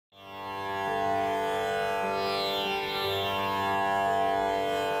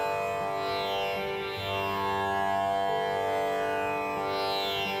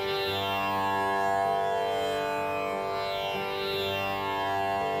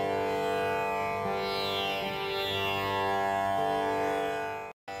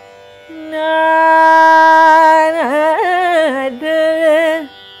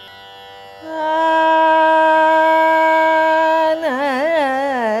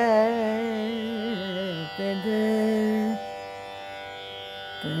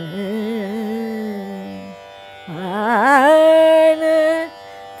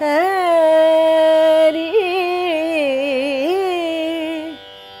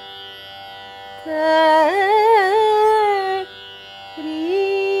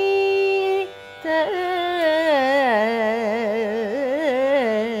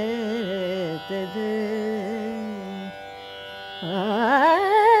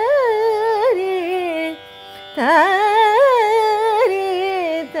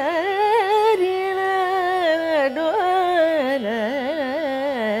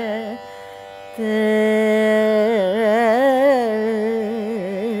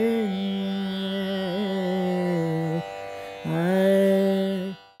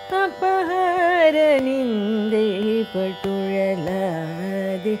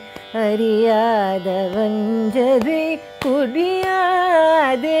அறியாத வஞ்சதை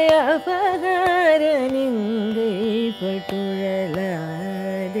குடியாதே அபகார நிந்தை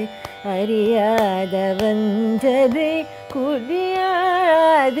பட்டுழலாதே அறியாத வஞ்சதை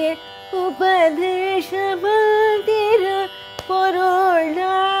குடியாதே உபதேசமந்திர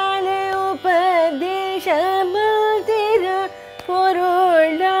பொருளாலே உபதேசமந்திர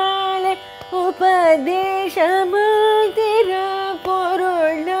பொருளாலே உபதேசமந்திர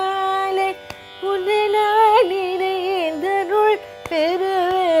பொருளாலே உன்னை நான் நினைந்தருள்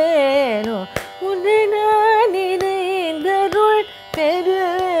பெறுவேனோ உன்னை நான் நினைந்தருள்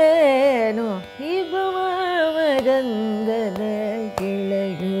பெறுவேனோ இபமாமகந்தன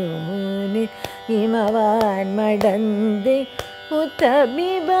கிளையோனே இமவான் மடந்தை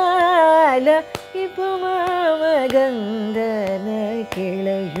உத்தமிபால இபமாமகந்தன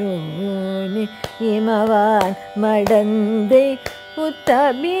கிளையோனே இமவான் மடந்தை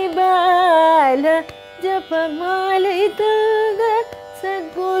உத்தமிபால ஜபமாலை தந்த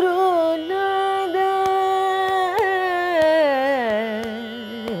சத்குருநாத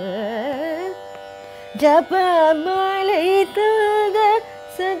ஜபமாலை தந்த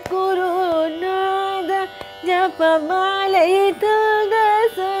சத்குருநாத ஜபமாலை தந்த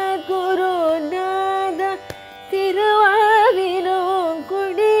சத்குருநாத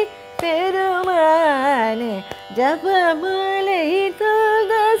திருவாவினோங்குடி பெருமானே ஜபமாலை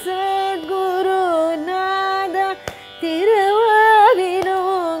தந்த சத்குருநாத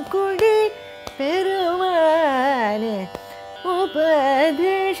திருவாவினோங்குடி பெருமானே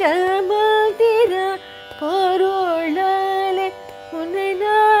உபதேசமந்திர பொருளாலே உன்னை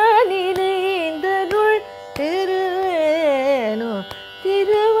நான் நினைந்தருள் பெறுவேனோ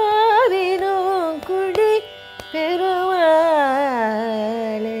திருவாவினோங்குடி பெருமாளே.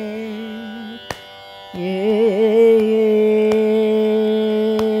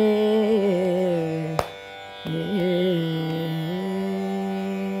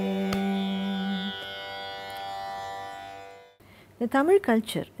 The Tamil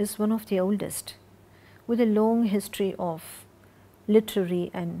culture is one of the oldest, with a long history of literary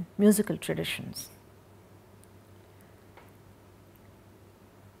and musical traditions.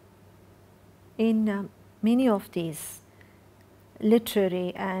 In many of these literary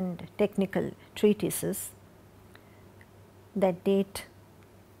and technical treatises that date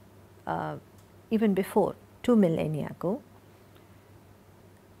even before 2 millennia ago,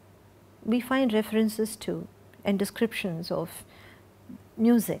 we find references to and descriptions of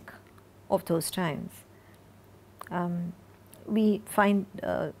music of those times. We find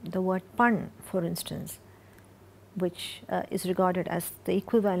the word pan, for instance, which is regarded as the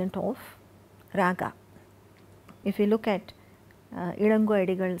equivalent of raga. If you look at Ilango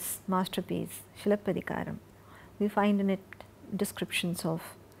Edigal's masterpiece Shilappadikaram, we find in it descriptions of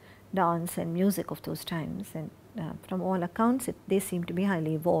dance and music of those times, and from all accounts they seem to be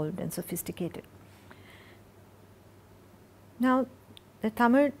highly evolved and sophisticated. Now the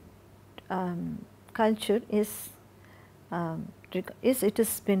Tamil culture is it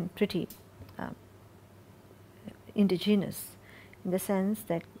has been pretty indigenous, in the sense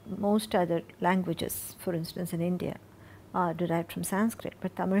that most other languages, for instance in India, are derived from Sanskrit,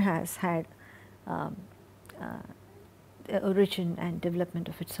 but Tamil has had the origin and development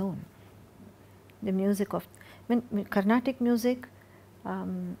of its own. The music of Carnatic music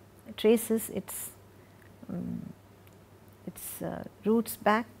traces its roots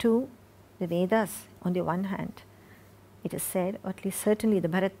back to the Vedas. On the one hand, it is said, or at least certainly the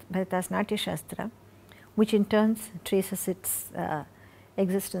Bharata's Natya Shastra, which in turn traces its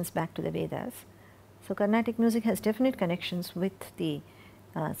existence back to the Vedas. So Carnatic music has definite connections with the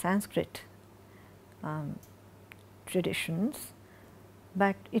Sanskrit traditions,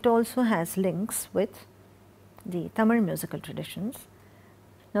 but it also has links with the Tamil musical traditions.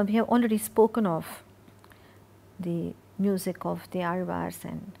 Now we have already spoken of the music of the Alvars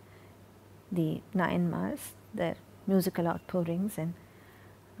and the Nayanmars, their musical outpourings, and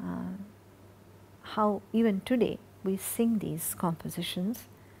how even today we sing these compositions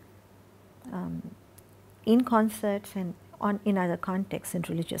in concerts and in other contexts, in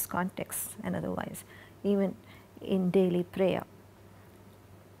religious contexts and otherwise, even in daily prayer.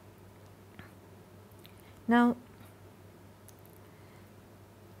 Now,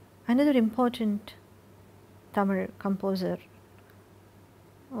 another important Tamil composer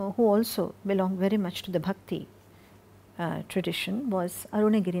who also belonged very much to the Bhakti tradition was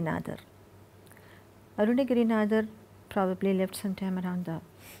Arunagirinadar. Arunagirinadar probably lived sometime around the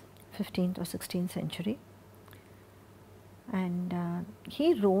 15th or 16th century, and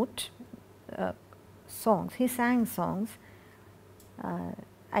he wrote songs, he sang songs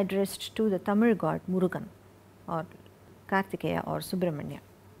addressed to the Tamil god Murugan or Kartikeya or Subramanya.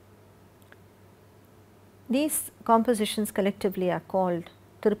 These compositions collectively are called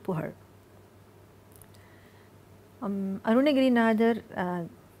Tiruppugal. Arunagirinadar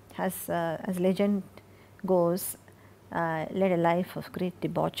has, as legend goes, led a life of great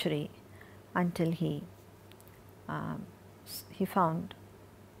debauchery until he found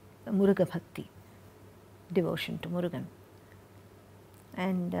Muruga Bhakti, devotion to Murugan.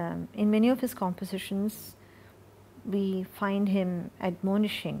 And in many of his compositions, we find him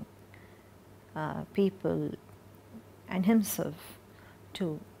admonishing people and himself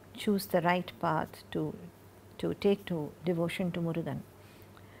to choose the right path, to take to devotion to Murugan.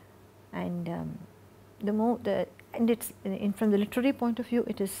 And from the literary point of view,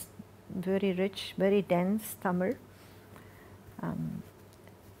 it is very rich, very dense Tamil,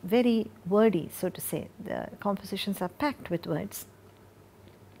 very wordy, so to say. The compositions are packed with words.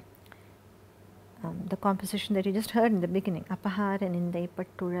 The composition that you just heard in the beginning, Apahara Nindai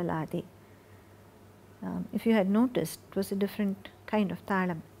Patturalade, if you had noticed, it was a different kind of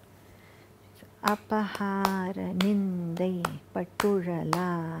talam. Apahara Nindai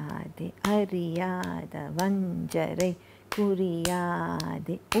Patturalade Ariyada Vanjare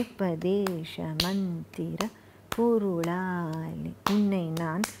Kuriyade Upadesha Mantira Purulali Unnai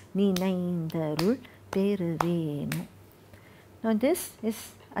Nan Ninaindarul Peruvenu. Now this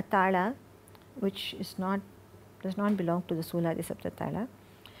is a tala which does not belong to the Suladi Sapta tala.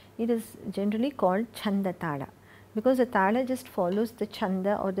 It is generally called Chanda tala because the tala just follows the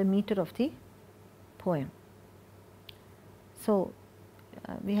chanda or the meter of the poem. So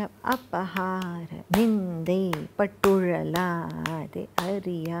we have Apahara Nindai Patturalade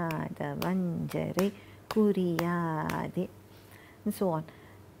Ariyada Vanjare Kuriyade and so on.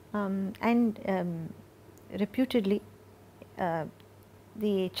 Reputedly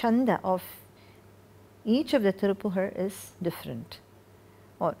the chanda of each of the Tiruppugal is different,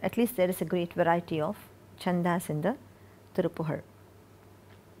 or at least there is a great variety of chandas in the Tiruppugal.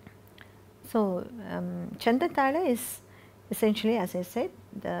 So Chanda Tala is essentially, as I said,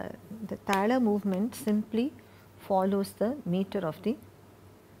 the Tala movement simply follows the meter of the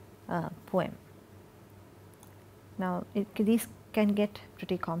poem. Now these can get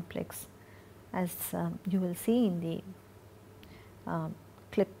pretty complex, as you will see in the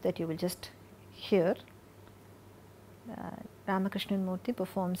clip that you will just hear. Ramakrishnan Murthy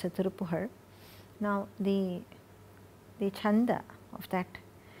performs a Tiruppugal. Now the chanda of that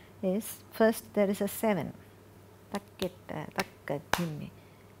is, first there is a 7, takkitta takka dhimmi.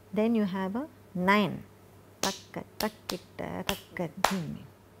 Then you have a 9, takka takkitta takka dhimmi.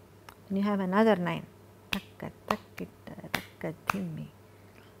 Then you have another 9, takka takkitta takka dhimmi.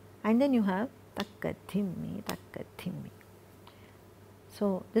 And then you have takka dhimmi takka dhimmi.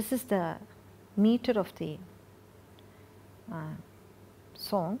 So this is the meter of the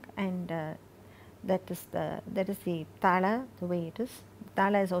song, and that is the tala, the way it is.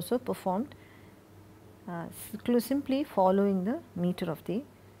 Tala is also performed simply following the meter of the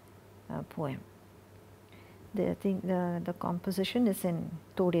poem. The composition is in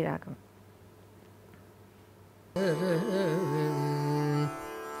Todi Ragam.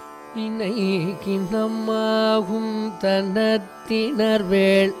 Inaikinamahum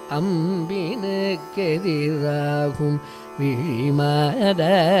tanattinarvel ambinukediragum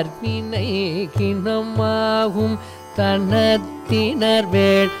vimadar. Inaikinamahum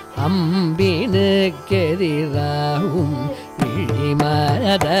tanattinarvel ambinukediragum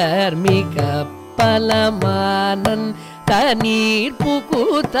vimadar. Mikapalamanan tanir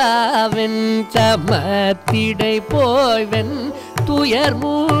pukutaven chamatidai poiven tuyar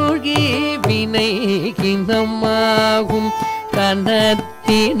மூழ்கி வினைக்கினமாகும்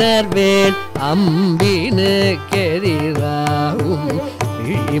கனத்தினர்வேல் அம்பினுக்கெதிராகும்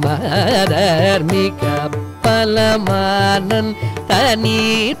விழிமலர் மிக பலமானன்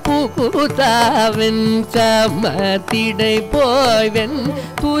தனீர் புகுதாவென் சமத்திடை போய்வென்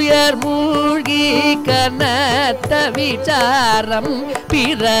துயர் மூழ்கி கனத்த விசாரம்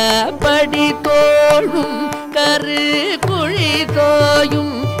பிறபடி தோழும் கரு குழி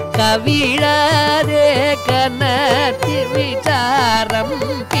தோயும் கவிழாதே கனத்தி விசாரம்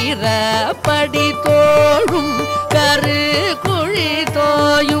பிறபடி தோழும் கரு குழி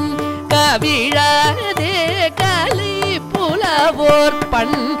தோயும் கவிழாதே கலை புலவோர்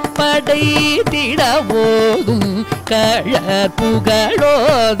பண்படை திடவோதும் கழற்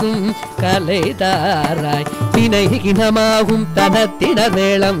புகழோதும் கலைதாராய் தினைகினமாகும் தனத்தினர்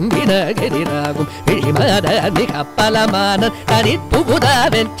வேளம் வினகரிராகும் விழிமத மிகப்பலமான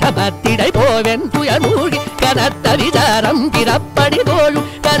தனித்துகுதாவென் சமத்திடை போவென் துயமூழ்கி கனத்த விசாரம் கிரப்படி தோழும்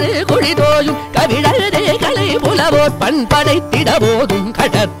கரு குழி தோயும் கவிழதே கலை புலவோர் பண்படை திடவோதும்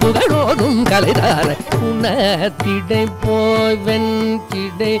கடற்புகழோதும் கலைதாராய் உணத்திடை போவென்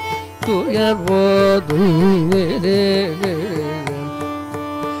திடை துயர்வோதும்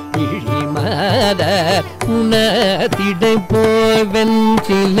இழிமத உணத்திடை போவென்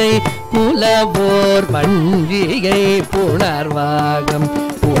சிலை புலவோர் வஞ்சிகை புணர்வாகம்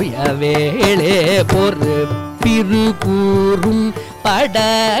புயவேளே பொறுப்பிரு கூறும்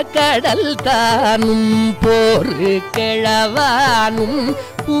படகடல் தானும் போரு கிழவானும்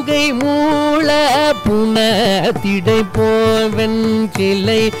புகை மூள புனத்திடை போவென்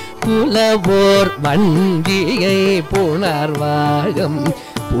சிலை புலவோர் வஞ்சிகை புணர்வாகம்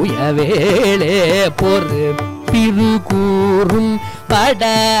புயவேளே பொறுப்பிரு கூறும்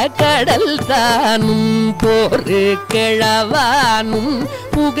படகடல் தானும் போரு கிழவானும்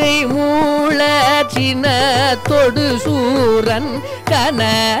புகை மூள சின தொடு சூரன்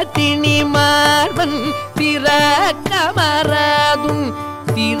கனத்தினி மார்பன் பிற கமராதும்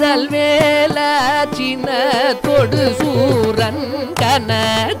திரள் வேல சின தொடு சூரன்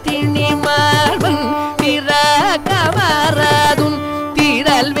கனத்தினி மார்பன் பிற கமராதும்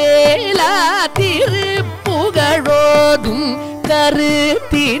திரள் வேலா திருப்புகழோதும்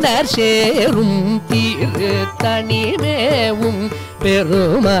கருத்தினர் சேரும் திரு தனிமேவும்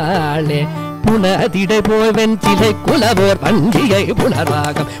பெருமாளே புனதிடை போவென் சிலை குலவோர் வஞ்சிகை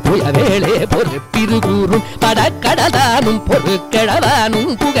புனர்வாகம் புயவேளே பொறுப்பிரு கூறும் படக்கடலானும்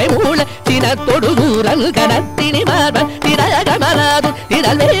பொறுக்கிழவானும் புகை மூள சினத்தொடு சூரன் கனத்தினி மார்பன் திரகமராதும்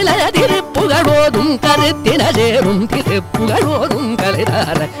திரள் வேல திருப்புகழோதும் கருத்தின சேரும் திருப்புகழோதும்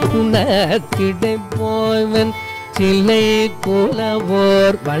கலைதார புனத்திடை போவென் சிலை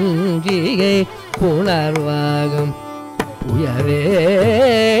குலவோர் வஞ்சிகை புனர்வாகம்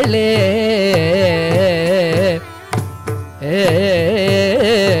புயவேளே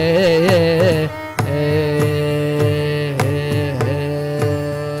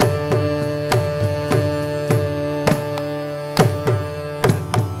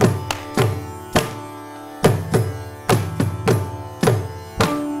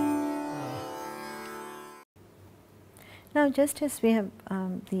Now, just as we have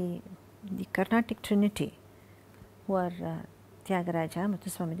the Carnatic trinity, who are Tyagaraja,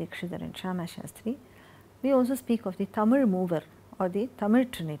 Muthuswami Dikshidhar and Shama Shastri, we also speak of the Tamil mover or the Tamil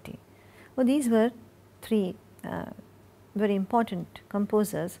trinity. Well, these were three very important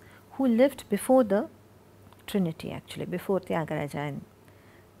composers who lived before the trinity, actually before Tyagaraja and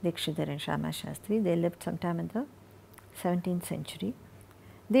Dikshidhar and Shama Shastri. They lived sometime in the 17th century.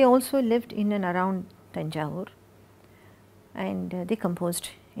 They also lived in and around Tanjavur, and they composed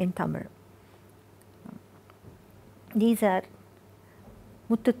in Tamil. These are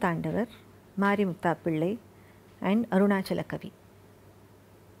Muthu Tandavar, Mari Mutta Pillai and Arunachala Kavi.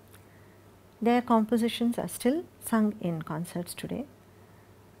 Their compositions are still sung in concerts today.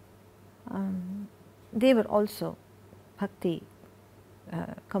 They were also Bhakti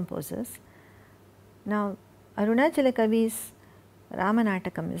composers. Now, Arunachala Kavi's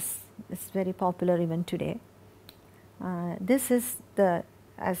Ramanatakam is very popular even today. This is the,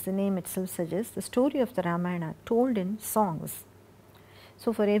 as the name itself suggests, the story of the Ramayana told in songs.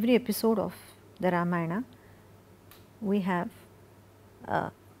 So, for every episode of the Ramayana, we have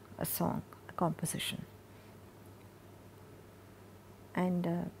a song, a composition, and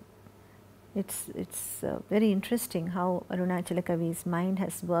it's very interesting how Arunachala Kavi's mind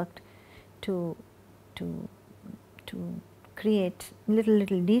has worked to create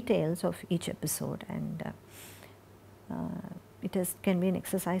little details of each episode, and it can be an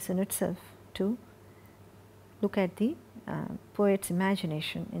exercise in itself to look at the poet's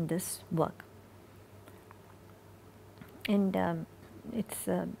imagination in this work. And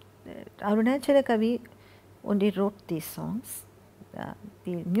Arunachala Kavi only wrote these songs. The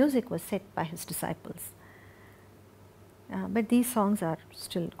music was set by his disciples, But these songs are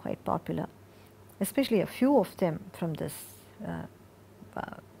still quite popular, especially a few of them from this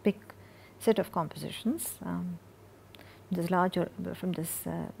big set of compositions. From this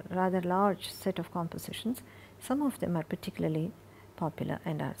rather large set of compositions, some of them are particularly popular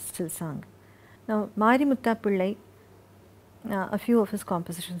and are still sung. Now, Marimutta Pillai, a few of his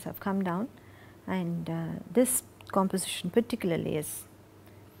compositions have come down, and this composition particularly is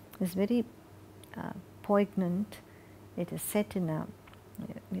very poignant. It is set in a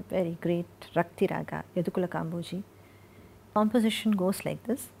very great Rakti Raga, Yadukula Kamboji. Composition goes like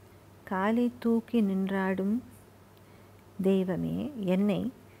this: Kali Tooki Ninradum Devame,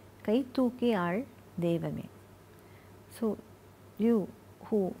 Yennai Kai Tooki Aal Devame. So, you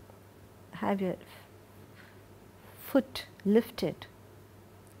who have your foot lifted,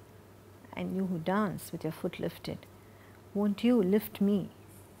 and you who dance with your foot lifted, won't you lift me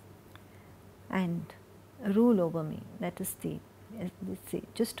and rule over me? That is the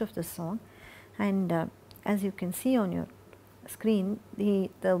gist of the song. And as you can see on your screen, the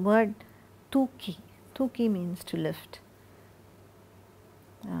word tuki means to lift,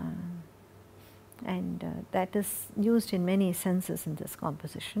 and that is used in many senses in this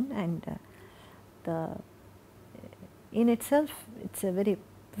composition. And in itself, it's a very,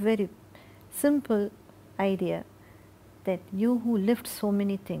 very simple idea that you who lift so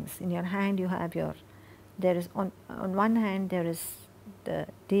many things. In your hand you have there is on one hand there is the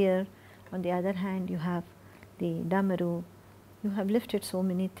deer, on the other hand you have the damaru. You have lifted so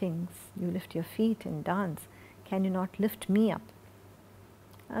many things. You lift your feet and dance. Can you not lift me up?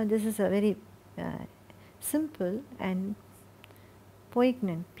 This is a very simple and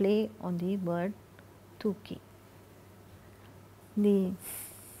poignant play on the word tuki. The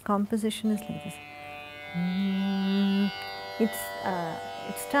composition is like this. It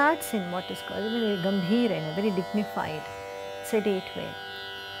starts in what is called a very gambhir, in a very dignified, sedate way.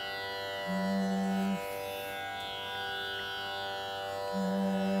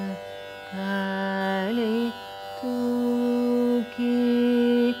 Kali Tooki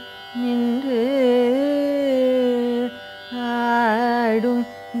Nindru Aadum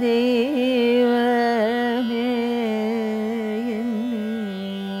Devame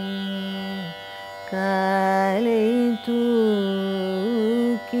Yennai Kali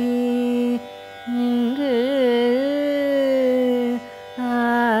Tooki Nindru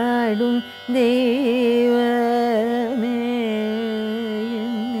Aadum Devame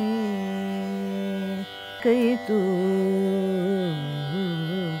Yennai Kai Tooki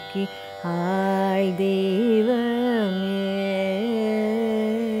Aal Devame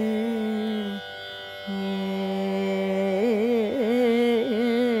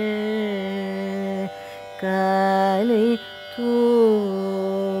Kali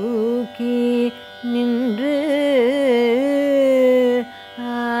Tooki Nindru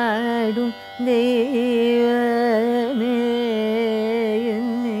Aadum Devame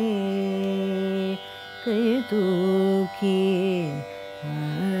Yennai Kai Tooki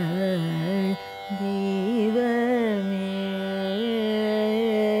Aal Devame.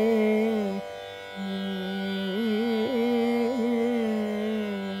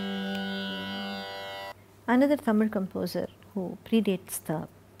 Another Tamil composer who predates the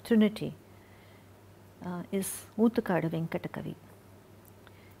Trinity is Oothukadu Venkatakavi.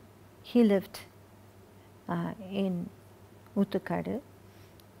 He lived in Oothukadu,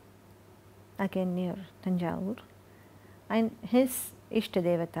 again near Tanjavur, and his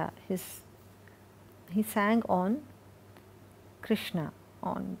Ishtadevata, he sang on Krishna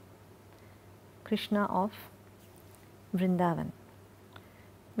of Vrindavan.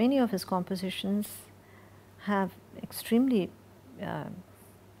 Many of his compositions have extremely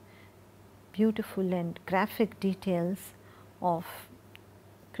beautiful and graphic details of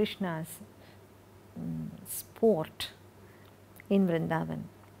Krishna's sport in Vrindavan,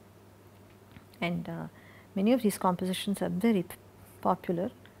 and many of these compositions are very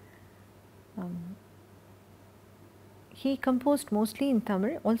popular. He composed mostly in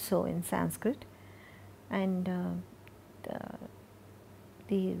Tamil, also in Sanskrit, and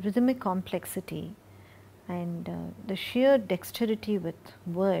the rhythmic complexity and the sheer dexterity with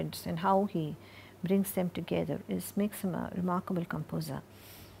words and how he brings them together makes him a remarkable composer.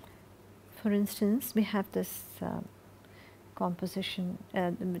 For instance, we have this composition,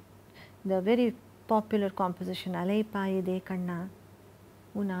 the very popular composition Alai Payide Kanna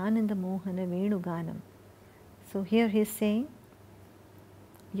Un Ananda Mohana Venuganam. So here he is saying,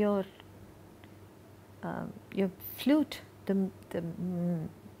 your flute, the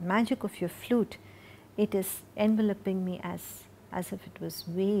magic of your flute, it is enveloping me as if it was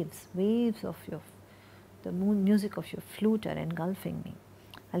waves of your the music of your flute are engulfing me.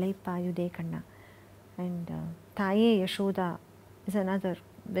 Alaipayude Kanna. And Taye Yashoda is another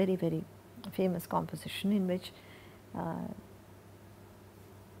very, very famous composition in which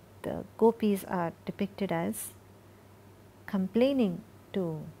the gopis are depicted as complaining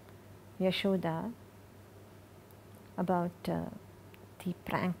to Yashoda about the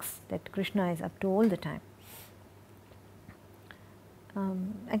pranks that Krishna is up to all the time.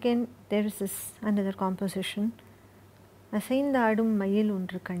 Again, there is this another composition. Asaindadum mayil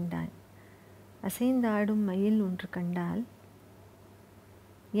undru kandal. Asaindadum mayil undru kandal.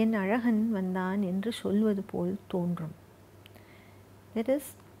 என் அழகன் வந்தான் என்று சொல்வது போல் தோன்றும்.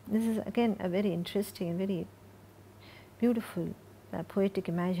 This is again a very interesting and very beautiful poetic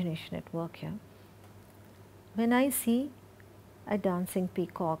imagination at work here. When I see a dancing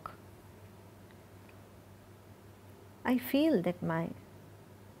peacock, I feel that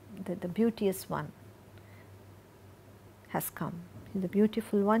the beauteous one has come. The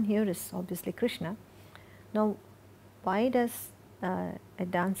beautiful one here is obviously Krishna. Now, why does a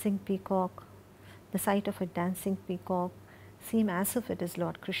dancing peacock, the sight of a dancing peacock, seem as if it is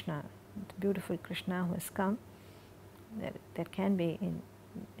Lord Krishna, the beautiful Krishna who has come? There can be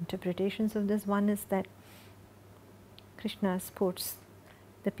interpretations of this. One is that Krishna sports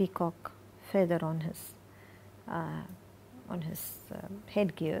the peacock feather on his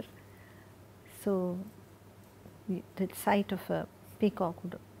headgear. So the sight of a peacock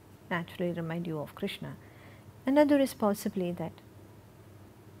would naturally remind you of Krishna. Another is possibly that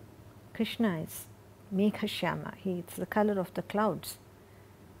Krishna is Meghashyama, it's the color of the clouds,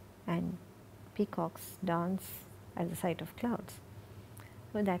 and peacocks dance at the sight of clouds.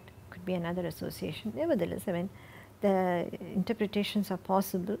 So that could be another association. Nevertheless, I mean, the interpretations are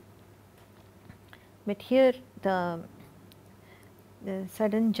possible, but here the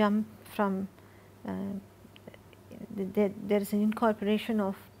sudden jump from there is an incorporation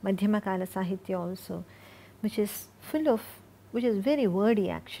of Madhyama Kala Sahitya also, which is very wordy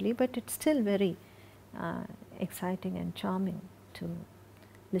actually, but it's still very exciting and charming to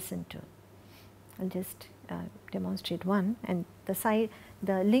listen to. I'll just demonstrate one, and the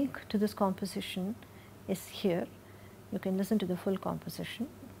link to this composition is here. You can listen to the full composition.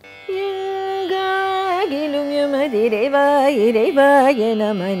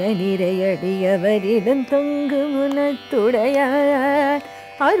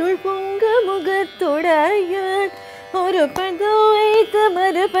 அருள் பொங்க முகத்துடையான் ஒரு பதம் வைத்து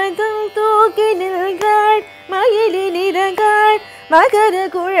மறுபதம் தூக்கி நின்றாள் மயிலின் இறங்காள் மகர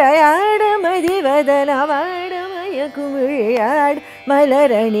குழையாட மதிவதனவாட மயக்குமிழியாள்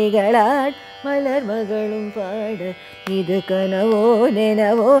மலரணிகளாள் மலர் மகளும் பாட இது கனவோ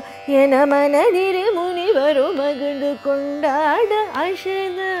நெனவோ என மனதிரு முனிவரும் மகிழ்ந்து கொண்டாட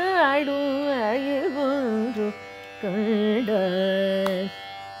அசத ஆடும் அயில் ஒன்று கண்டார்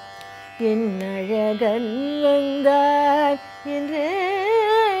என் அழகன் வந்தார் என்றே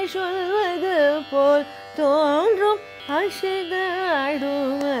சொல்வது போல் தோன்றும் அசத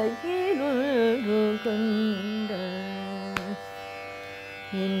ஆடும் அயில் ஒன்று கண்டார்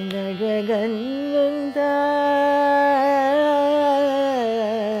என் அழகன் வந்தான்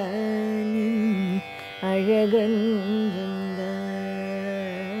அழகன்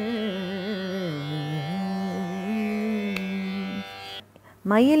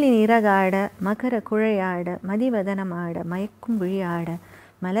மயிலின் இறகாட மகர குழையாட மதிவதனமாட மயக்கும் விழியாட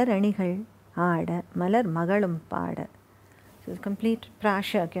மலர் அணிகள் ஆட மலர் மகளும் பாட. So the complete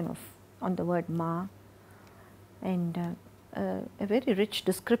prasha again on the word ma, and a very rich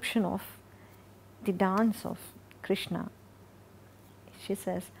description of the dance of Krishna. He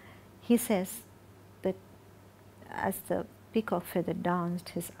says that as the peacock feather danced,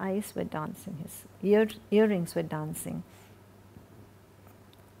 his eyes were dancing, his earrings were dancing,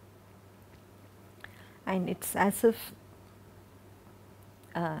 and it's as if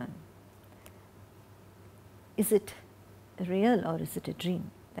is it real or is it a dream?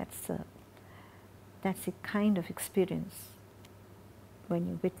 That's a kind of experience when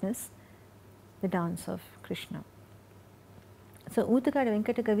you witness the dance of Krishna. So Uthakada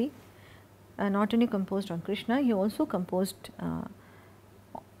Venkata Kavi not only composed on Krishna, he also composed a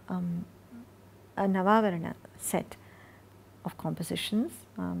Navavarana set of compositions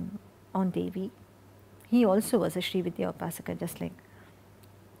on Devi. He also was a Sri Vidya Upasaka, just like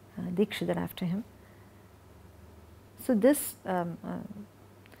Dikshidhar after him. So this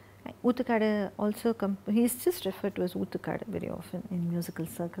Uthakada also, he is just referred to as Uthakada very often in musical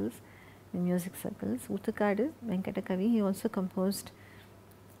circles, in music circles. Uthakada Venkata Kavi, he also composed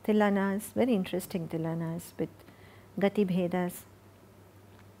Tilanas, very interesting Tilanas with Gati Bhedas.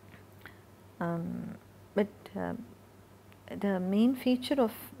 the main feature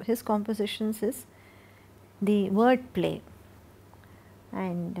of his compositions is the word play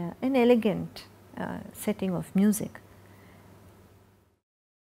and an elegant setting of music.